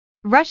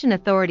Russian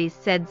authorities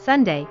said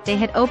Sunday they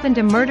had opened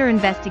a murder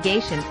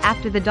investigation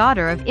after the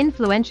daughter of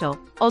influential,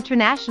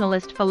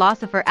 ultranationalist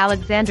philosopher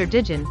Alexander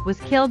Dugin was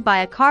killed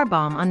by a car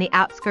bomb on the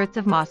outskirts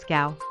of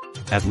Moscow.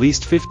 At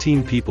least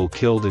 15 people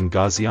killed in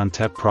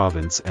Gaziantep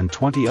province and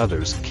 20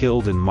 others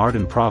killed in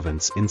Mardin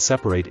province in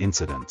separate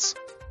incidents.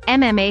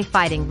 MMA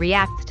Fighting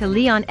reacts to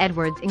Leon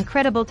Edwards'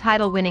 incredible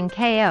title-winning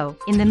KO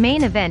in the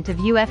main event of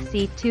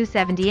UFC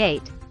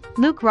 278,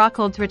 Luke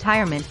Rockhold's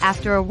retirement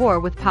after a war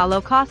with Paulo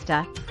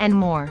Costa, and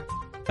more.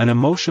 An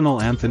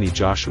emotional Anthony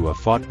Joshua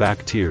fought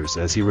back tears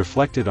as he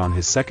reflected on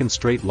his second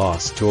straight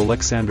loss to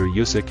Alexander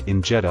Usyk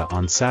in Jeddah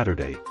on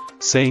Saturday,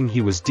 saying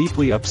he was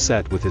deeply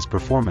upset with his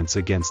performance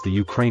against the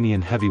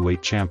Ukrainian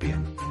heavyweight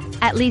champion.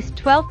 At least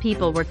 12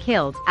 people were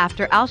killed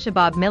after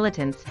al-Shabab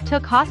militants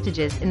took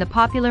hostages in the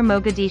popular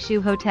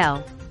Mogadishu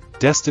hotel.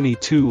 Destiny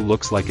 2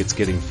 looks like it's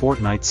getting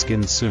Fortnite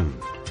skins soon.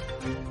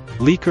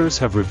 Leakers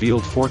have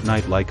revealed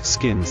Fortnite-like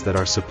skins that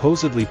are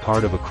supposedly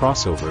part of a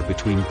crossover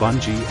between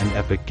Bungie and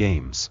Epic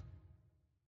Games.